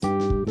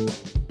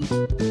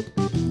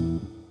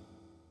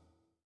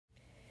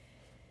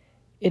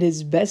It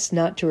is best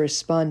not to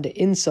respond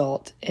to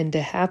insult and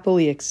to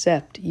happily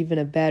accept even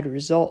a bad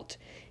result.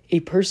 A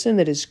person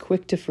that is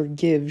quick to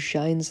forgive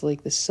shines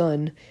like the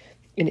sun.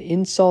 An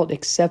insult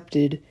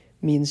accepted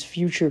means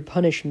future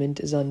punishment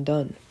is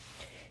undone.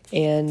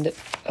 And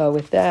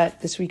with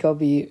that, this week I'll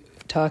be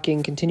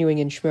continuing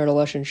in Shmer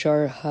Lashon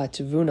Hara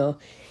HaTvuna,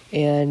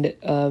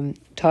 and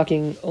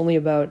talking only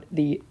about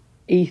the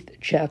 8th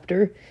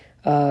chapter,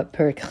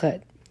 Perek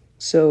Chet.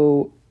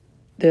 So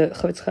the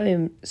Chafetz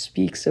Chaim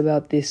speaks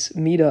about this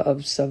midah of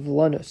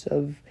savlanus,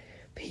 of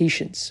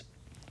patience.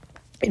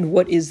 And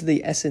what is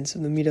the essence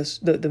of the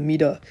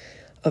midah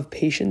of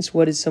patience?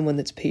 What is someone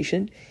that's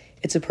patient?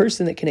 It's a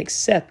person that can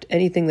accept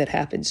anything that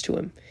happens to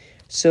him.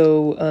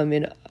 So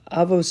in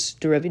Avos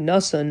de Rebbe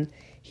Nassan,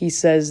 he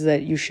says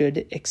that you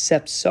should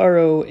accept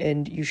sorrow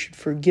and you should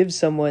forgive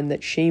someone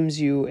that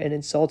shames you and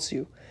insults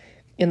you.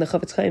 And the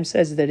Chafetz Chaim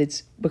says that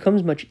it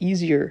becomes much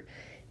easier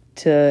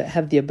to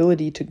have the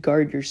ability to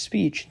guard your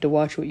speech, to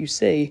watch what you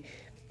say,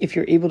 if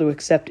you're able to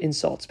accept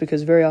insults,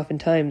 because very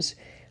oftentimes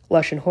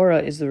Lashon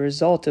Hara is the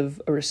result of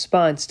a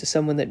response to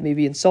someone that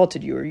maybe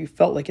insulted you or you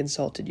felt like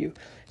insulted you.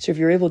 So if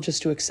you're able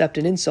just to accept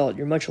an insult,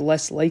 you're much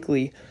less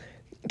likely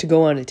to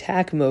go on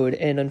attack mode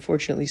and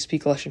unfortunately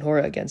speak Lashon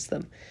Hara against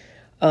them.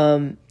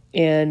 And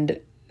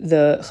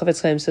the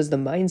Chafetz Chaim says the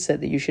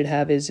mindset that you should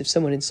have is if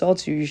someone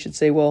insults you, you should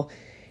say, well,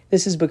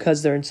 this is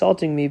because they're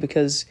insulting me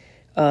because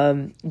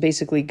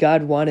basically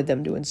God wanted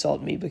them to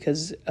insult me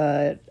because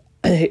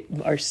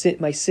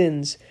my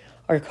sins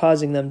are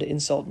causing them to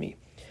insult me.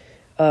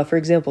 For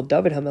example,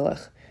 David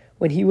HaMelech,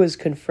 when he was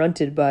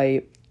confronted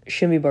by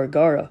Shimi Bar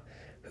Gara,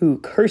 who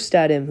cursed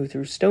at him, who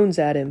threw stones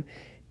at him,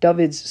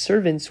 David's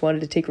servants wanted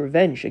to take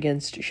revenge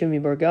against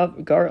Shimi Bar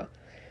Gara.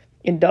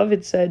 And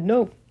David said,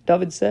 no.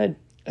 David said,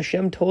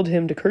 Hashem told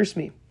him to curse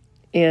me,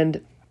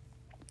 and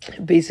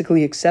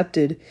basically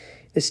accepted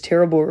this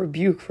terrible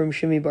rebuke from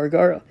Shimi Bar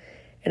Gara.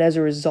 And as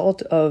a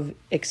result of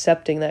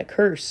accepting that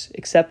curse,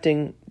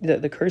 accepting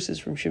the curses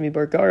from Shimi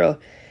Bar Gara,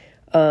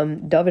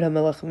 David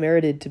HaMelech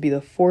merited to be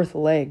the fourth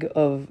leg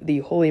of the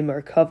holy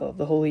Merkava,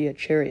 the holy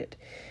chariot.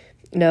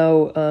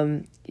 Now,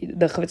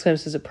 the Chafetz Chaim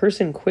says, a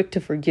person quick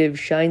to forgive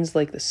shines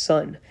like the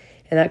sun.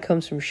 And that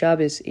comes from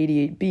Shabbos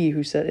 88b,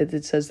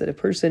 it says that a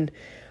person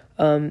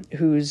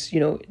who's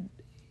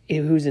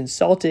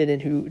insulted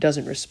and who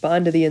doesn't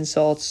respond to the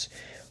insults,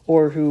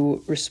 or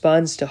who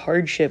responds to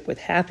hardship with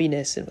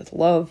happiness and with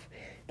love,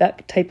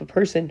 that type of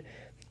person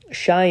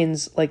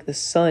shines like the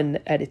sun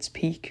at its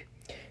peak.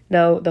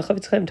 Now, the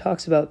Chafetz Chaim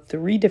talks about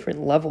 3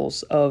 different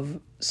levels of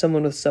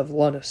someone with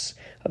savlanus,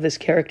 of this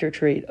character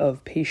trait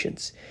of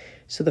patience.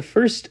 So the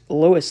first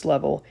lowest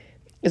level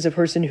is a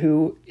person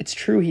who, it's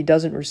true, he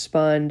doesn't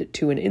respond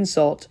to an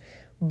insult,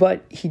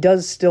 but he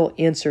does still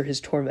answer his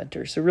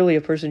tormentor. So really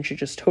a person should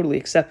just totally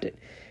accept it.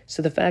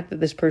 So the fact that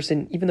this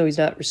person, even though he's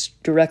not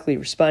directly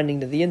responding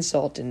to the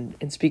insult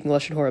and speaking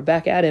Lashon Hara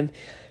back at him,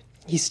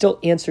 he still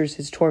answers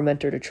his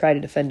tormentor to try to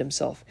defend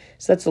himself.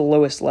 So that's the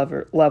lowest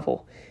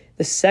level.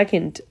 The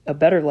second, a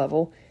better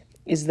level,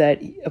 is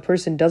that a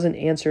person doesn't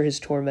answer his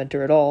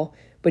tormentor at all,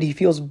 but he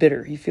feels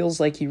bitter. He feels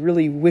like he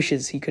really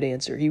wishes he could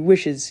answer. He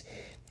wishes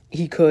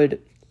he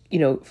could,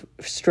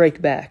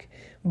 strike back.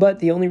 But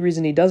the only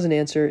reason he doesn't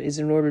answer is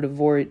in order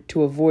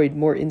to avoid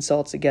more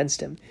insults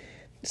against him.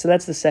 So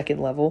that's the second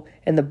level.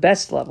 And the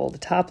best level, the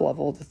top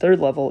level, the third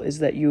level, is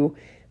that you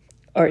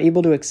are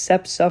able to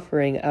accept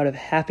suffering out of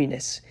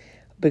happiness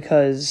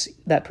because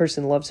that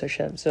person loves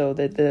Hashem. So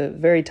the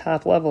very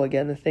top level,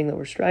 again, the thing that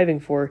we're striving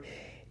for,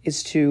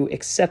 is to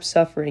accept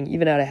suffering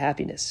even out of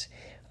happiness.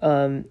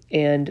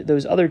 And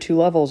those other 2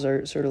 levels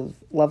are sort of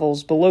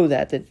levels below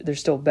that they're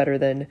still better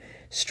than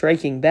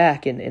striking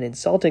back and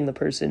insulting the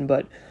person,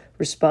 but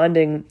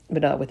responding,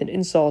 but not with an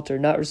insult, or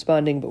not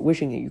responding, but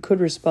wishing that you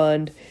could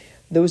respond.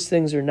 Those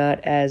things are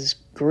not as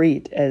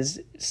great as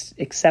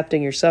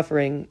accepting your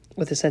suffering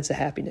with a sense of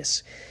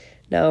happiness.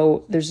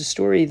 Now, there's a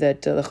story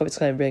that the Chafetz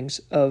Chaim brings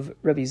of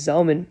Rabbi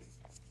Zalman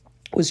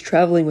was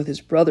traveling with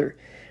his brother,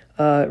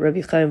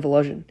 Rabbi Chaim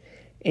Volozhin,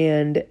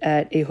 and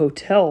at a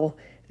hotel,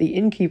 the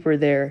innkeeper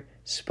there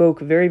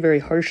spoke very, very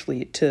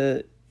harshly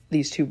to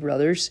these 2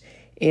 brothers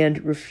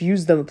and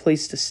refused them a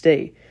place to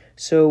stay.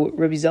 So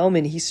Rabbi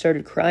Zalman, he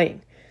started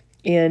crying,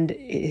 and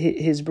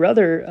his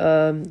brother,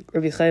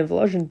 Rabbi Chaim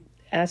Volozhin,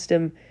 asked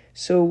him,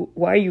 so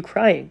why are you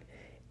crying?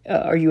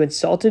 Are you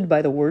insulted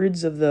by the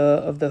words of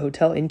the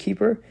hotel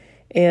innkeeper?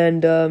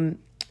 And Rabbi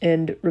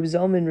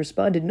Zalman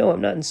responded, no, I'm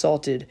not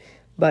insulted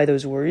by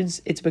those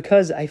words. It's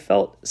because I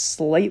felt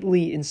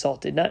slightly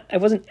insulted. I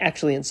wasn't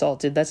actually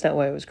insulted. That's not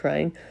why I was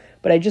crying.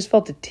 But I just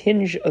felt a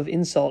tinge of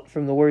insult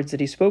from the words that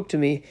he spoke to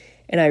me.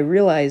 And I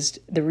realized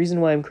the reason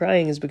why I'm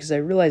crying is because I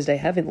realized I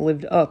haven't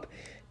lived up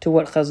to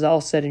what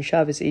Chazal said in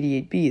Shabbos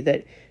 88b,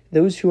 that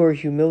those who are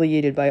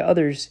humiliated by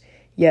others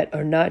yet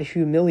are not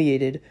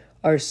humiliated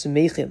are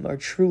smechim, are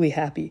truly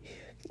happy.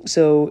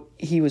 So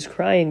he was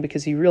crying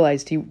because he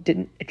realized he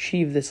didn't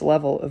achieve this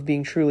level of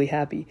being truly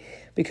happy,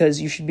 because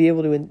you should be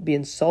able to be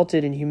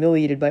insulted and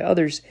humiliated by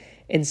others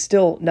and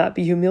still not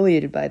be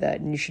humiliated by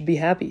that, and you should be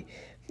happy.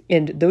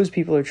 And those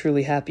people are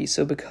truly happy.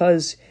 So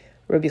because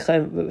Rabbi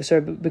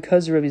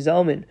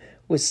Zalman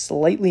was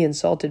slightly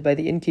insulted by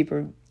the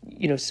innkeeper,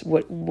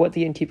 what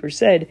the innkeeper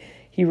said,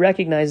 he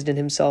recognized in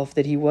himself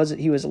that he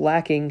was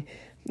lacking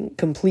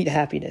complete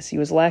happiness. He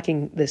was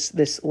lacking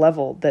this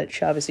level that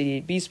Shabbos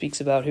 88b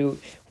speaks about,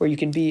 where you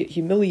can be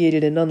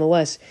humiliated and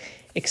nonetheless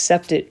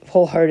accept it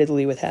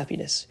wholeheartedly with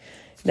happiness.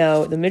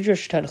 Now, the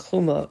Midrash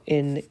Tanchuma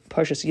in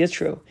Parshas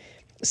Yitro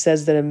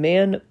says that a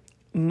man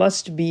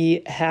must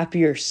be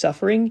happier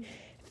suffering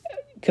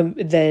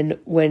than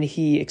when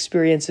he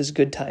experiences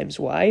good times.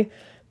 Why?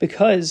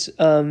 Because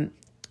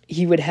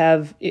he would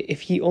have,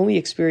 if a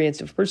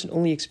person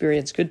only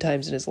experienced good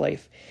times in his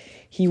life,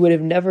 he would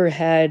have never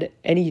had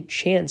any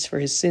chance for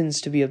his sins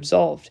to be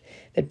absolved.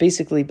 That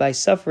basically by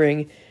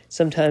suffering,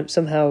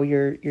 somehow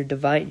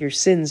your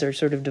sins are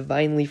sort of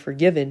divinely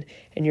forgiven,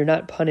 and you're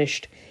not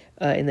punished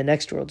in the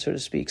next world, so to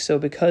speak. So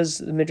because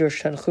the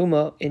Midrash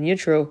Tanchuma in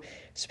Yitro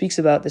speaks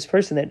about this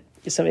person,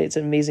 it's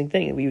an amazing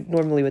thing, and we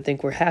normally would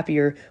think we're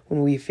happier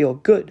when we feel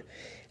good.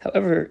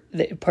 However,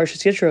 the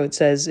Parshas Yitro, it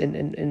says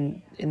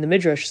in the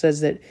Midrash, says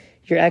that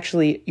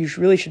you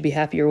really should be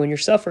happier when you're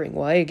suffering.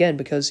 Why? Again,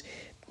 because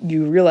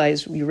you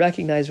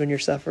recognize when you're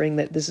suffering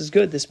that this is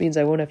good. This means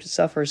I won't have to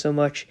suffer so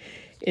much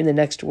in the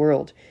next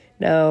world.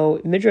 Now,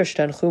 Midrash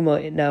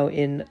Tanchuma now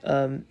in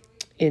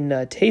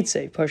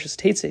Tetzei, Parshas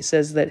Tetzei,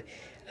 says that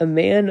a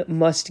man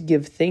must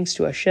give thanks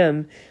to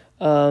Hashem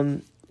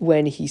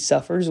when he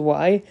suffers.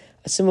 Why?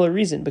 A similar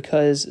reason,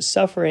 because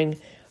suffering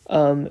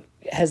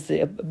has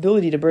the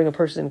ability to bring a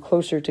person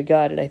closer to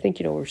God. And I think,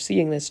 we're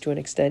seeing this to an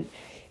extent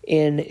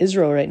in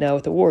Israel right now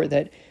with the war,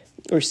 that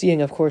we're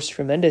seeing, of course,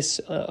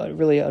 tremendous,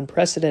 really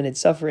unprecedented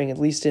suffering, at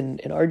least in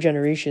our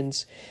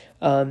generations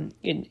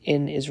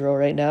in Israel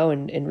right now,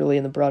 and really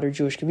in the broader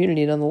Jewish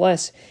community.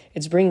 Nonetheless,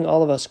 it's bringing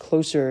all of us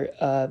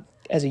closer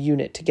as a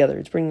unit together.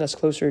 It's bringing us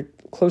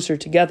closer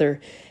together,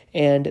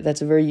 and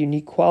that's a very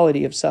unique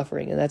quality of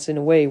suffering. And that's in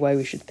a way why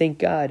we should thank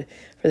God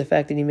for the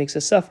fact that he makes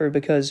us suffer,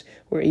 because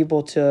we're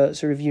able to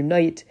sort of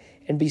unite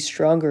and be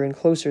stronger and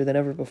closer than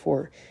ever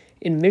before.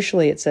 In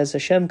Mishlei, it says,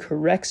 Hashem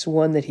corrects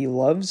one that he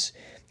loves,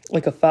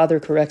 like a father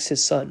corrects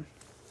his son.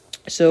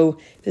 So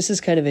this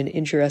is kind of an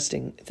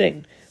interesting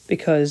thing,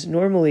 because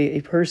normally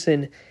a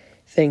person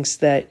thinks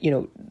that,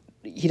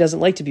 he doesn't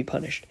like to be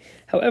punished.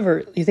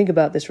 However, you think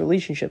about this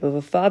relationship of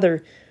a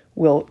father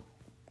will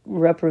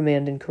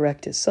reprimand and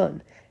correct his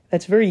son.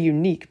 That's very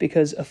unique,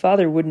 because a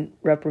father wouldn't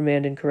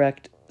reprimand and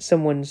correct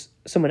someone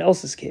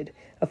else's kid.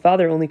 A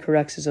father only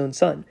corrects his own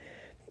son.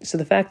 So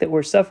the fact that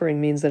we're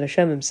suffering means that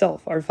Hashem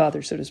himself, our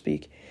father, so to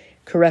speak,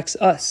 corrects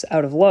us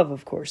out of love,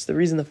 of course. The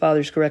reason the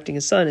father's correcting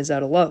his son is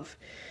out of love,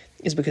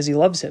 is because he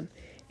loves him.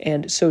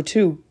 And so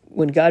too,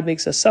 when God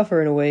makes us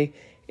suffer in a way,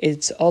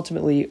 it's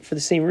ultimately for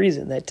the same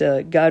reason,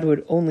 that God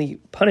would only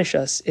punish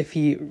us if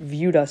he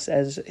viewed us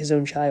as his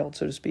own child,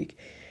 so to speak.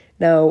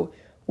 Now,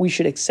 we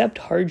should accept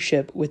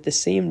hardship with the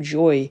same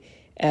joy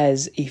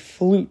as a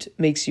flute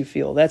makes you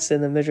feel. That's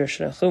in the Midrash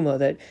Tanchuma,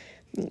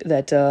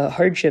 that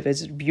hardship,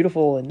 as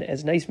beautiful and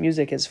as nice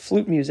music as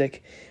flute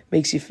music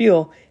makes you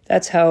feel,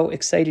 that's how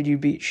excited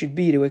you should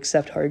be to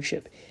accept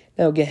hardship.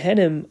 Now,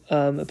 Gehenna,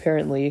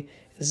 apparently,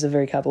 this is a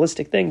very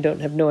Kabbalistic thing,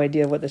 have no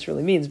idea what this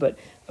really means, but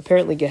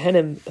apparently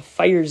Gehenna, the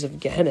fires of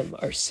Gehenna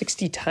are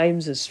 60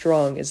 times as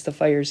strong as the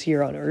fires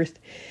here on earth.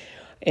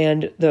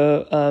 And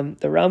the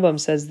Ramban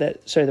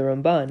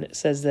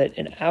says that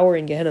an hour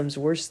in Gehenna is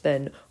worse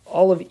than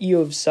all of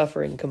Eov's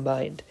suffering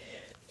combined.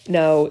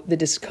 Now,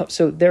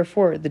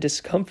 therefore, the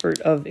discomfort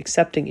of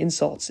accepting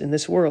insults in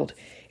this world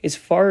is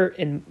far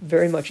and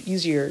very much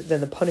easier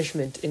than the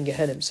punishment in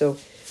Gehenna. So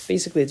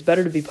basically, it's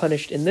better to be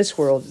punished in this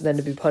world than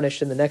to be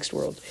punished in the next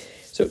world.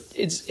 So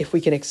if we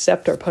can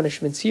accept our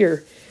punishments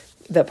here,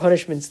 that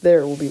punishments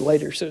there will be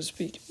lighter, so to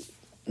speak.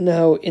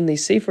 Now, in the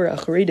Sefer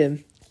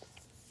Acharedim,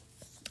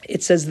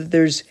 it says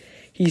that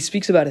he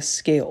speaks about a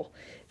scale,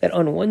 that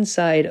on one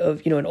side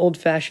of, an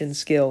old-fashioned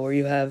scale where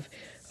you have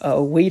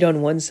a weight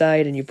on one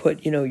side and you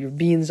put, your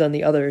beans on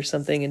the other or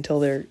something until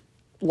they're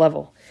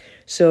level.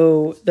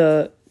 So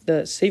the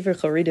Sefer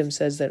Charedim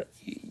says that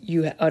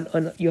you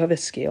have a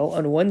scale.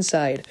 On one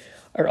side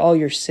are all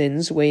your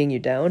sins weighing you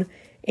down,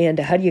 and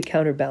how do you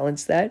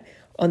counterbalance that?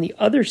 On the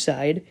other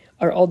side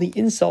are all the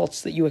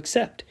insults that you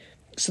accept.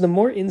 So the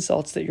more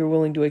insults that you're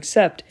willing to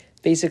accept,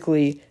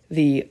 basically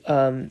the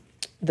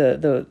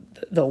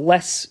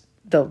less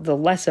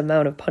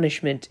amount of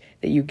punishment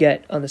that you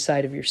get on the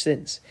side of your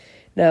sins.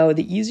 Now,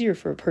 it's easier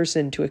for the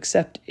person to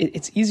accept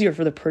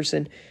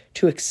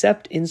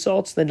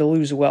insults than to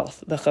lose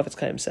wealth, the Chafetz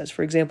Chaim says.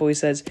 For example, he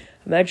says,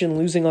 imagine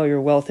losing all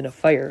your wealth in a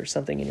fire or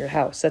something in your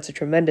house. That's a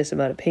tremendous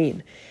amount of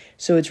pain.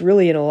 So it's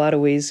really, in a lot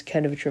of ways,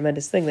 kind of a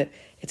tremendous thing that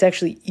it's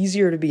actually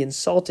easier to be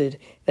insulted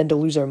than to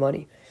lose our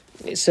money.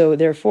 So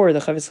therefore, the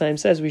Chafetz Chaim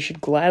says we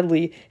should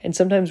gladly, and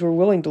sometimes we're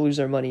willing to lose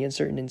our money in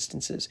certain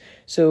instances.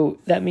 So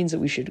that means that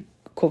we should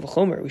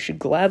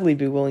gladly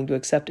be willing to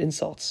accept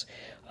insults.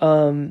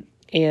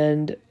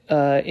 And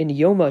in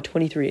Yoma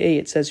 23a,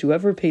 it says,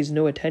 whoever pays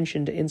no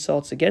attention to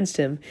insults against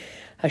him,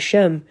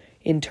 Hashem,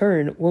 in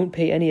turn, won't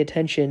pay any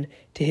attention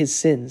to his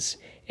sins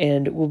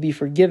and will be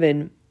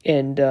forgiven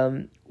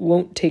and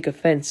won't take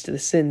offense to the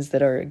sins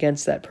that are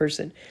against that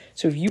person.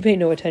 So if you pay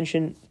no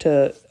attention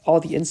to all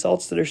the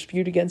insults that are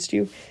spewed against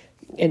you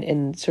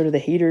and sort of the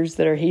haters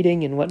that are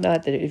hating and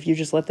whatnot, that if you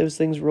just let those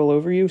things roll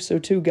over you, so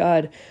too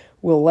God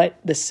will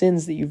let the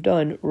sins that you've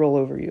done roll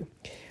over you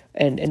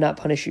and not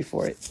punish you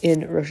for it.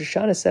 In Rosh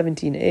Hashanah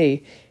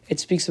 17a, it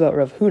speaks about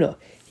Rav Huna.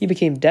 He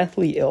became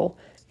deathly ill,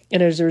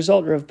 and as a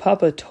result, Rav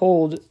Papa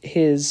told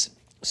his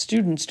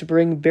students to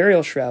bring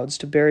burial shrouds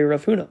to bury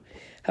Rav Huna.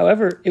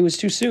 However, it was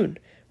too soon.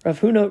 Rav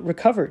Huna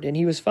recovered, and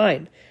he was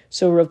fine.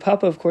 So Rav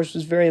Papa, of course,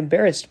 was very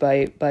embarrassed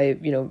by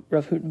making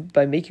Rav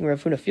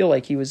Huna feel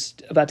like he was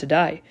about to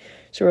die.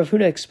 So Rav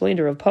Huna explained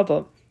to Rav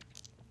Papa,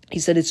 he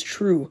said, it's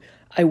true,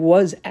 I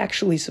was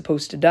actually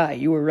supposed to die.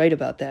 You were right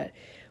about that.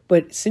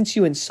 But since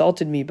you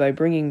insulted me by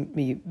bringing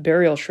me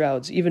burial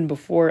shrouds even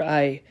before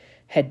I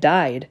had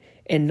died,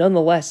 and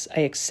nonetheless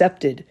I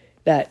accepted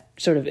that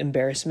sort of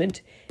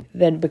embarrassment,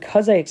 then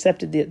because I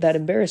accepted that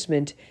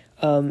embarrassment,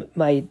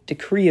 my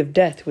decree of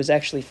death was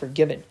actually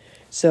forgiven.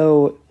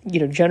 So,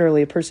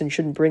 generally a person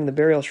shouldn't bring the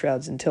burial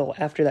shrouds until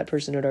after that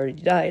person had already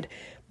died.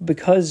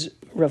 Because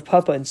Rav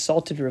Papa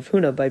insulted Rav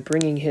Huna by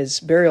bringing his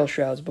burial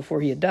shrouds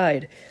before he had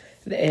died,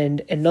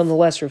 and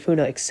nonetheless Rav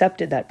Huna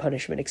accepted that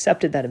punishment,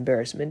 accepted that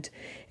embarrassment.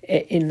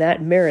 In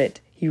that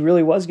merit, he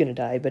really was going to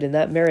die, but in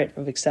that merit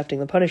of accepting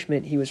the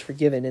punishment, he was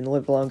forgiven and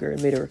lived longer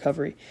and made a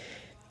recovery.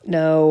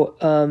 Now,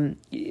 the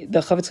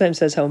Chafetz Chaim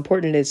says how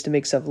important it is to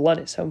make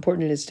savlanis, how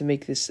important it is to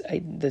make this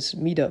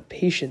midah,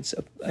 patience,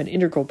 an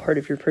integral part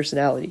of your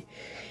personality.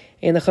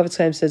 And the Chafetz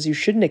Chaim says you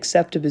shouldn't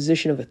accept a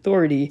position of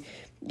authority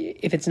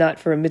if it's not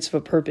for a mitzvah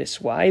purpose.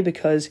 Why?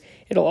 Because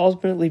it'll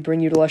ultimately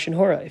bring you to Lashon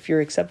Hara. If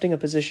you're accepting a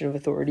position of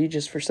authority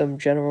just for some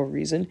general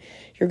reason,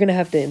 you're going to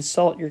have to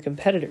insult your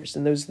competitors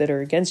and those that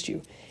are against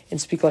you and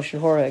speak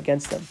Lashon Hara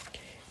against them.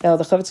 Now,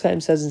 the Chafetz Chaim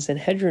says in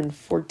Sanhedrin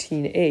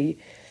 14a,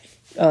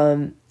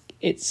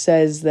 it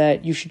says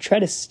that you should try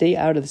to stay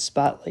out of the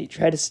spotlight,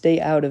 try to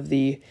stay out of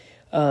the,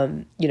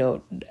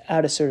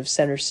 out of sort of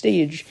center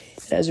stage.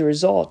 And as a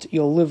result,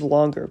 you'll live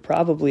longer,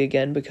 probably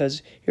again,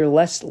 because you're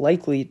less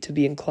likely to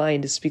be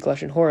inclined to speak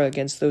Lashon Hara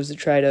against those that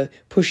try to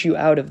push you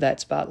out of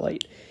that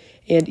spotlight.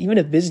 And even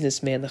a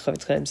businessman, the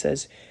Chafetz Chaim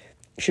says,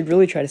 should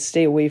really try to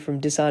stay away from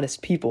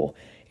dishonest people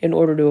in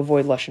order to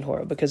avoid Lashon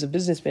Hara, because a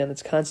businessman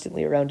that's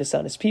constantly around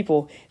dishonest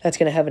people, that's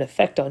going to have an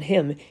effect on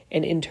him,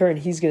 and in turn,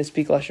 he's going to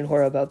speak Lashon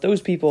Hara about those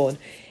people,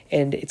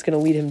 and it's going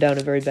to lead him down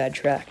a very bad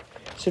track.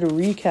 So to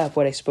recap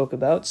what I spoke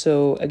about,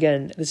 so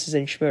again, this is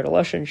in Shmer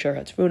Lashon, Shar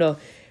HaTzvuna,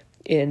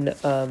 in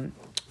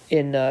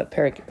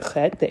Perek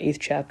Chet, the 8th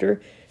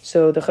chapter.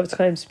 So the Chafetz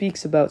Chaim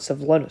speaks about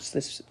savlanus,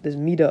 this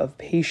midah of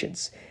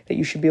patience, that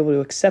you should be able to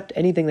accept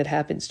anything that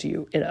happens to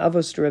you. In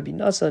Avos to Rabbi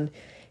Nassan,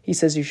 he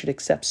says you should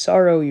accept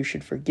sorrow, you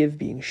should forgive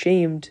being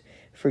shamed,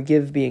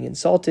 forgive being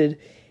insulted.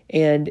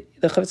 And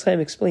the Chafetz Chaim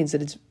explains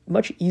that it's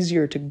much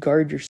easier to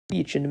guard your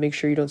speech and to make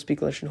sure you don't speak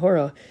Lashon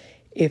Hara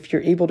if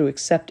you're able to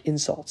accept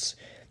insults.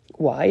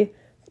 Why?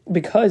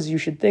 Because you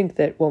should think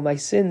that, well, my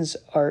sins,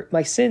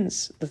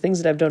 the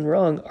things that I've done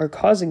wrong, are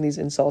causing these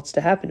insults to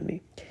happen to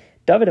me.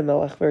 David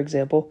HaMelech, for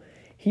example,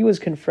 he was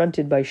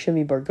confronted by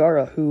Shimi Bar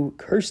Gara, who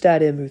cursed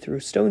at him, who threw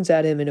stones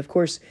at him, and of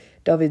course,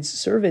 David's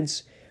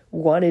servants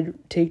wanted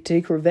to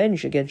take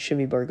revenge against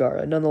Shimi Bar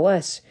Gara.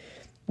 Nonetheless,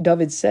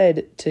 David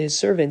said to his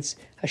servants,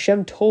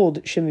 Hashem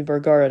told Shimi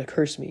Bar Gara to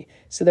curse me.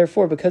 So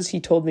therefore, because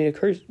he told me to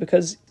curse,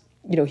 because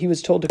he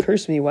was told to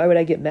curse me, why would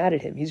I get mad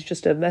at him? He's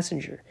just a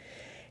messenger.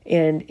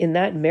 And in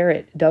that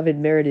merit, David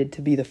merited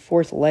to be the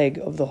fourth leg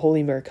of the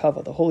holy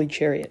Merkava, the holy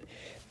chariot.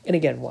 And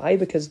again, why?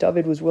 Because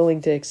David was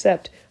willing to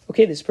accept,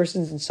 okay, this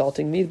person's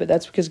insulting me, but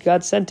that's because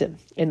God sent him,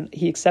 and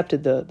he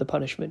accepted the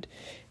punishment,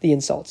 the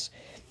insults.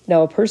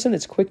 Now, a person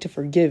that's quick to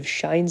forgive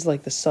shines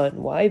like the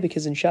sun. Why?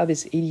 Because in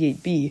Shabbos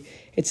 88b,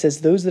 it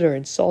says those that are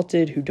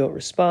insulted, who don't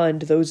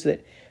respond, those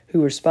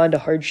who respond to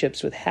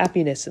hardships with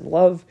happiness and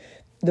love,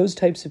 those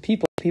types of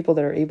people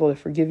that are able to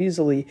forgive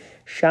easily,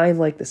 shine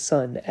like the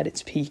sun at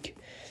its peak.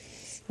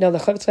 Now, the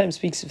Chafetz Chaim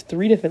speaks of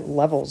 3 different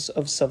levels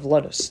of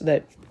savlanus,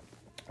 that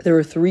there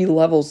are 3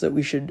 levels that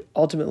we should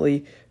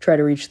ultimately try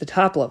to reach the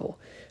top level.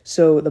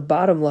 So the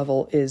bottom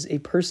level is a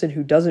person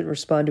who doesn't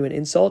respond to an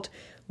insult,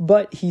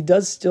 but he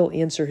does still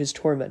answer his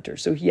tormentor.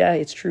 So yeah,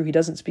 it's true, he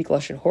doesn't speak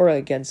Lashon Hara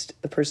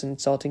against the person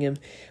insulting him,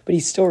 but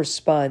he still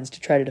responds to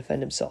try to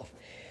defend himself.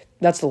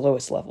 That's the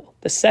lowest level.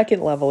 The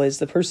second level is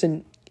the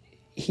person,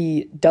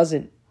 he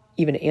doesn't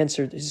even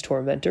answer his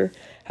tormentor.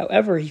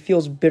 However, he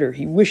feels bitter.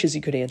 He wishes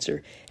he could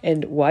answer.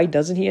 And why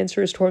doesn't he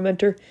answer his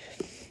tormentor?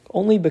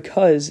 Only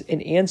because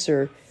an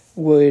answer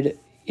would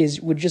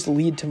just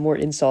lead to more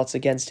insults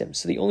against him.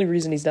 So the only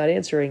reason he's not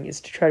answering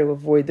is to try to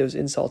avoid those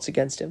insults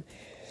against him.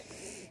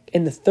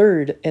 And the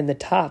third and the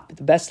top,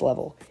 the best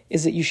level,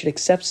 is that you should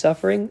accept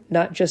suffering,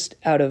 not just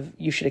that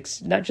you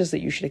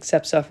should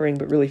accept suffering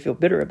but really feel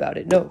bitter about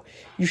it. No,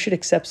 you should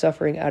accept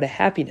suffering out of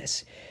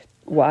happiness.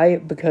 Why?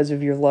 Because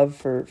of your love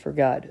for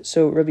God.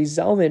 So Rabbi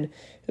Zalman,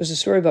 there's a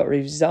story about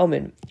Rabbi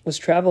Zalman was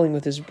traveling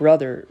with his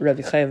brother,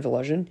 Rabbi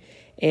Chaim,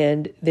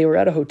 and they were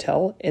at a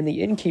hotel, and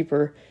the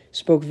innkeeper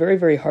spoke very,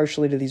 very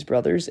harshly to these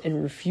brothers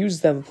and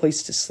refused them a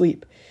place to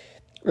sleep.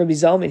 Rabbi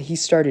Zalman, he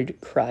started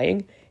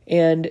crying,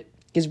 and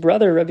his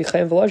brother, Rabbi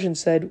Chaim,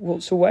 said,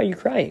 well, so why are you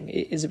crying?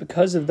 Is it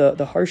because of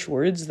the harsh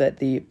words that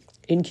the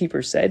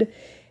innkeeper said?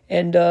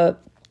 And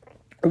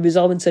Rabbi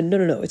Zalman said,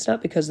 no, it's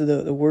not because of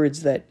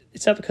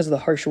it's not because of the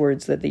harsh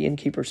words that the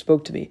innkeeper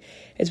spoke to me.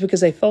 It's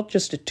because I felt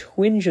just a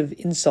twinge of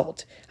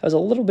insult. I was a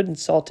little bit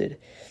insulted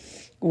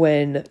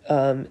when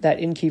that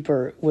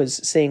innkeeper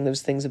was saying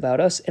those things about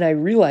us, and I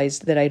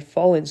realized that I'd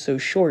fallen so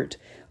short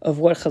of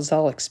what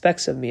Chazal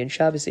expects of me in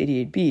Shabbos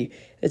 88b.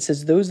 It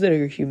says, those that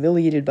are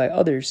humiliated by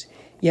others,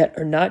 yet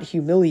are not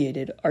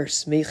humiliated, are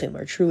smechim,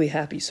 are truly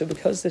happy. So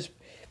because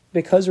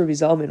Rabbi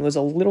Zalman was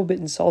a little bit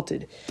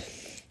insulted,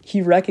 he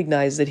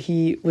recognized that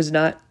he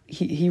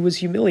was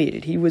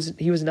humiliated. He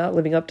was not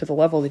living up to the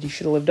level that he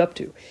should have lived up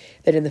to.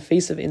 That in the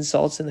face of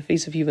insults, in the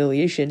face of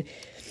humiliation,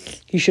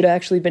 he should have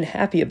actually been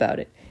happy about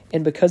it.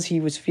 And because he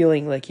was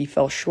feeling like he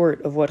fell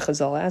short of what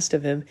Chazal asked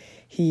of him,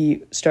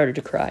 he started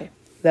to cry.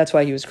 That's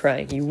why he was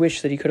crying. He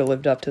wished that he could have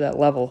lived up to that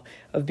level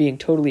of being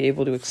totally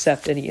able to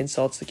accept any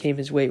insults that came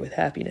his way with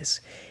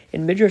happiness.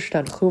 In Midrash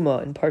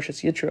Tanchuma in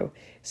Parshas Yitro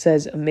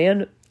says a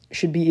man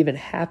should be even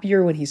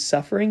happier when he's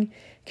suffering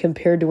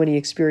compared to when he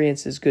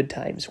experiences good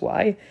times.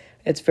 Why?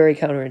 It's very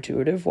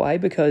counterintuitive. Why?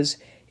 Because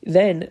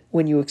then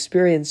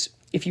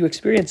if you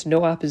experience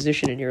no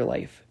opposition in your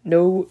life,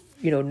 no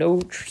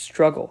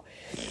struggle,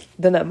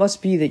 then that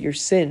must be that your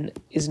sin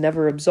is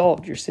never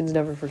absolved, your sin's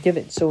never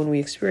forgiven. So when we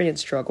experience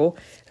struggle,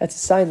 that's a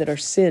sign that our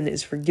sin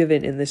is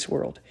forgiven in this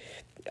world.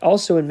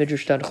 Also in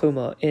Midrash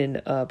Tanchuma,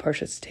 in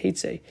Parshas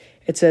Tetzei,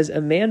 it says,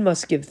 a man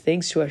must give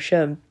thanks to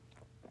Hashem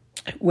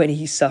when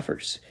he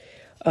suffers.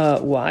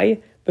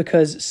 Why?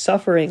 Because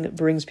suffering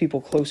brings people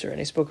closer.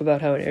 And I spoke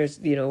about how,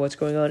 what's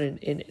going on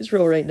in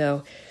Israel right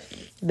now,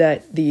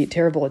 that the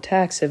terrible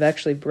attacks have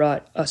actually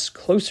brought us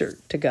closer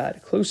to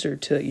God, closer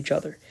to each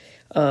other.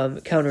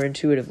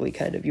 Counterintuitively,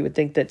 kind of. You would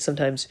think that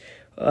sometimes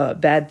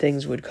bad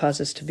things would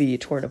cause us to be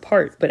torn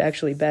apart, but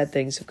actually bad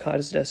things have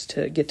caused us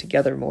to get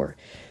together more.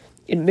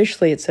 In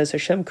Mishlei, it says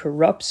Hashem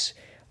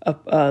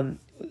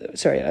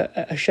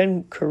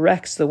Hashem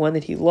corrects the one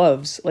that he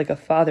loves like a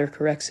father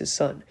corrects his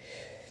son.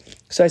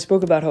 So I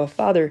spoke about how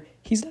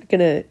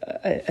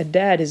a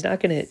dad is not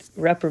going to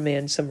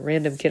reprimand some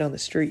random kid on the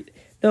street.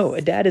 No,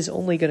 a dad is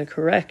only going to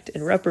correct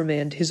and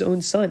reprimand his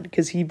own son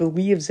because he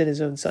believes in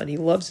his own son. He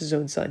loves his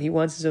own son. He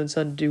wants his own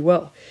son to do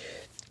well.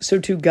 So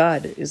too,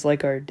 God is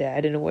like our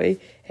dad in a way,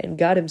 and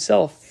God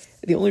himself,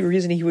 the only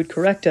reason he would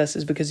correct us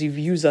is because he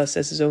views us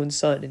as his own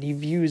son, and he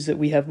views that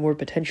we have more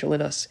potential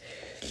in us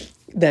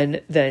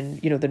than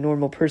the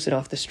normal person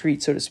off the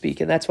street, so to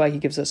speak, and that's why he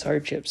gives us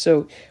hardship.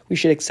 So we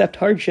should accept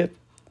hardship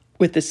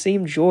with the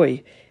same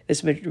joy.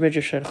 This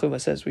Midrash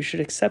Tanchuma says we should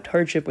accept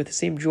hardship with the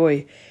same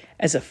joy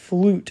as a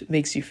flute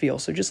makes you feel.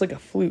 So just like a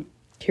flute,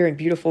 hearing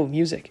beautiful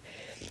music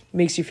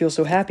makes you feel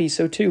so happy,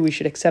 so too we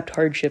should accept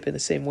hardship in the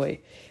same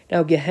way.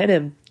 Now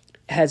Gehenna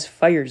has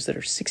fires that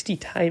are 60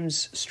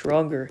 times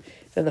stronger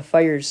than the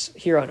fires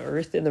here on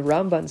earth, and the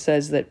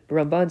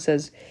Ramban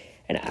says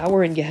an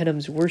hour in Gehenna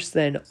is worse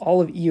than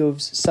all of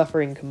Eov's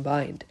suffering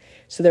combined.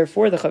 So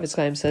therefore the Chafetz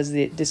Chaim says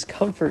the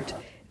discomfort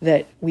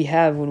that we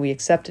have when we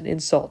accept an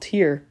insult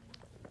here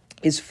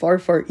is far,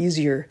 far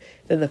easier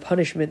than the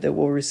punishment that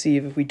we'll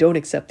receive if we don't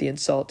accept the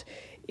insult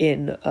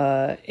in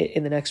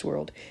the next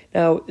world.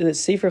 Now, the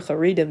Sefer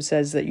Charedim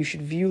says that you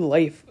should view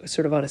life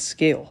sort of on a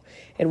scale,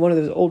 and one of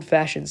those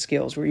old-fashioned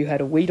scales where you had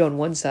a weight on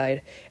one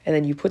side, and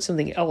then you put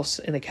something else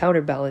in the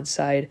counterbalance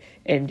side,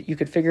 and you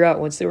could figure out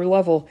once they were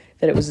level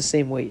that it was the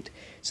same weight.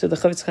 So the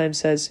Chafetz Chaim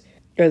says,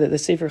 or the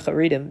Sefer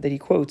Charedim that he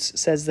quotes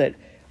says that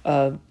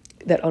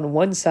that on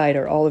one side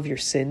are all of your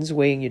sins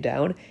weighing you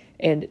down,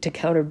 and to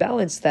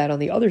counterbalance that on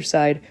the other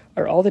side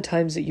are all the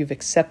times that you've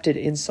accepted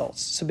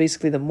insults. So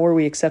basically, the more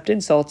we accept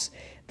insults,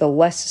 the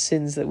less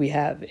sins that we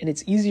have. And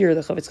it's easier,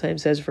 the Chafetz Chaim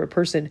says, for a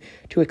person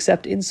to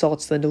accept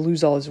insults than to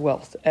lose all his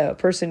wealth. A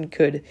person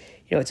could,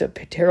 it's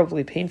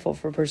terribly painful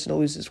for a person to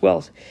lose his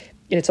wealth,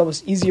 and it's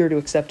almost easier to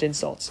accept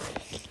insults.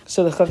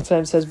 So the Chafetz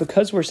Chaim says,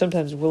 because we're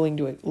sometimes willing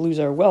to lose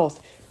our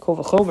wealth, kol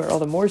v'chomer, all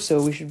the more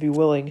so we should be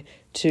willing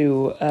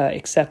to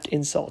accept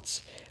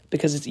insults,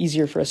 because it's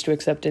easier for us to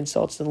accept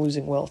insults than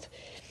losing wealth.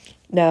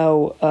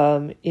 Now,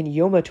 in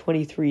Yoma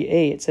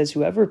 23a, it says,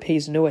 whoever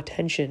pays no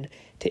attention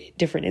to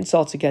different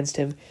insults against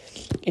him,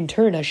 in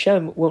turn,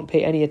 Hashem won't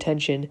pay any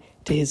attention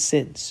to his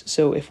sins.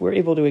 So if we're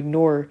able to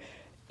ignore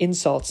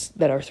insults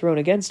that are thrown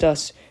against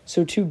us,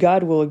 so too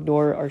God will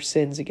ignore our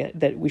sins again,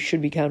 that we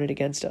should be counted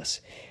against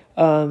us.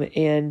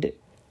 And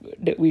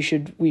that we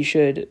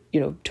should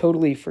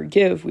totally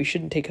forgive. We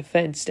shouldn't take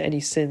offense to any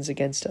sins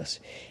against us.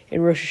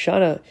 In Rosh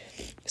Hashanah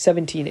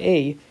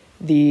 17a,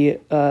 the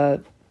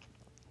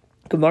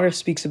Gemara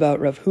speaks about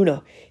Rav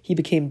Huna. He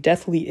became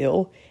deathly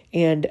ill,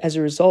 and as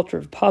a result,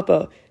 Rav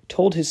Papa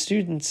told his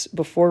students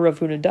before Rav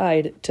Huna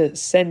died to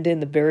send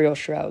in the burial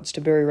shrouds to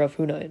bury Rav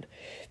Huna in.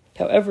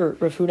 However,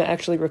 Rav Huna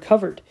actually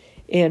recovered,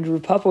 and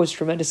Rav Papa was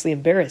tremendously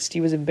embarrassed.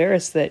 He was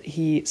embarrassed that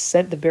he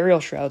sent the burial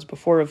shrouds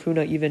before Rav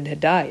Huna even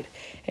had died,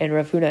 and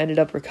Rav Huna ended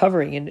up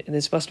recovering, and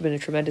this must have been a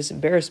tremendous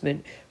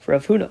embarrassment for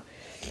Rav Huna.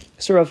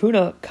 So Rav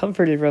Huna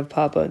comforted Rav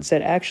Papa and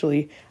said,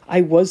 actually,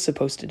 I was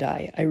supposed to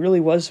die. I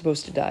really was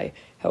supposed to die.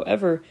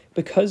 However,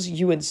 because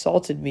you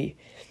insulted me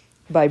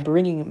by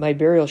bringing my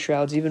burial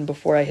shrouds even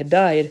before I had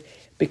died,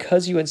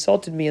 because you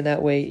insulted me in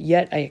that way,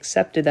 yet I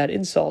accepted that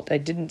insult. I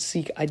didn't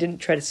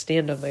try to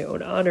stand on my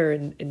own honor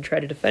and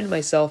try to defend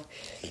myself.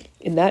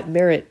 In that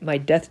merit, my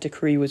death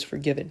decree was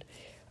forgiven.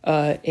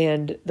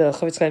 And the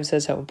Chafetz Chaim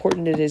says how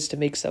important it is to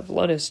make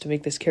savlanis, to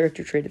make this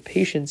character trait of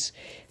patience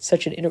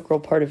such an integral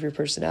part of your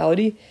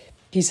personality.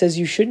 He says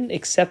you shouldn't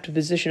accept a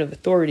position of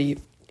authority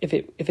if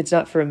it's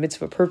not for a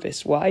mitzvah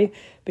purpose. Why?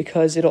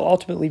 Because it'll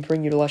ultimately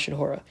bring you to Lashon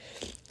Hara.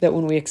 That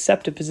when we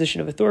accept a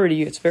position of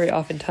authority, it's very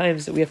often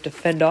times that we have to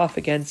fend off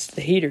against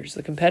the haters,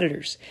 the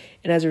competitors.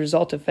 And as a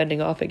result of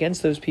fending off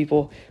against those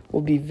people,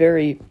 we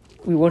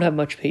won't have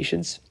much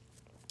patience,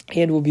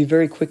 and we'll be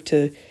very quick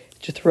to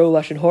throw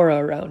Lashon Hara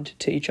around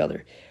to each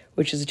other,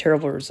 which is a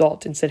terrible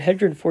result. In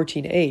Sanhedrin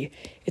 14a,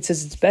 it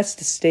says it's best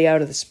to stay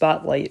out of the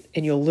spotlight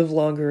and you'll live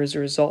longer as a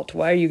result.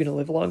 Why are you going to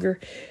live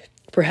longer?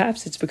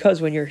 Perhaps it's because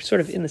when you're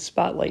sort of in the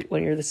spotlight,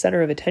 when you're the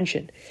center of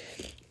attention,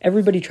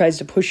 everybody tries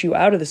to push you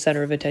out of the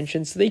center of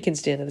attention so they can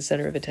stand at the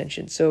center of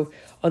attention. So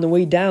on the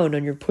way down,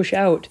 on your push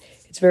out,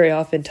 it's very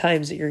often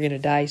times that you're going to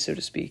die, so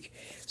to speak.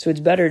 So it's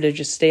better to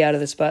just stay out of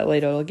the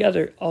spotlight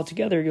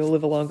altogether. You'll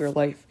live a longer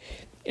life.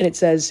 And it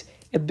says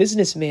a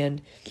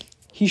businessman,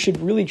 he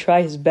should really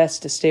try his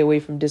best to stay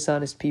away from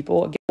dishonest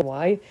people. Again,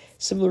 why?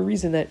 Similar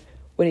reason that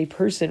when a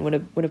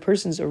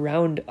person's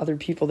around other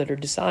people that are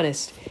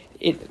dishonest,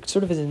 it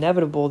sort of is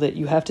inevitable that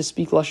you have to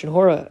speak Lashon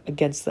Hara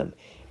against them.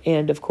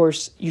 And of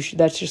course,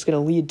 that's just going to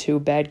lead to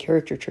bad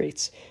character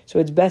traits. So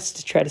it's best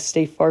to try to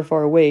stay far,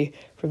 far away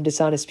from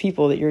dishonest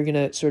people that you're going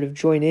to sort of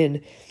join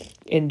in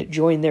and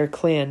join their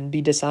clan,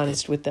 be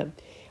dishonest with them.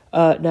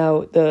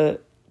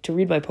 To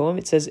read my poem,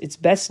 it says, it's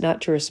best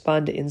not to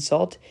respond to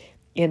insult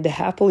and to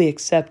happily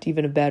accept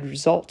even a bad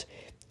result.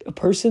 A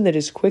person that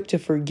is quick to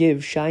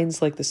forgive shines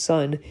like the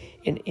sun,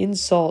 and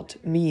insult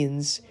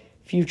means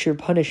future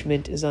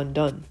punishment is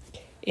undone.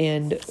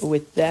 And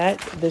with that,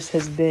 this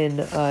has been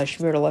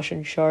Shmir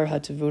Lashon Shar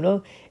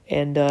HaTavuna,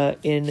 and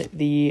in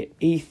the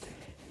 8th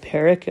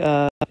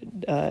parak,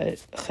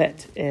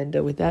 Chet.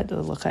 And with that,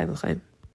 L'chaim.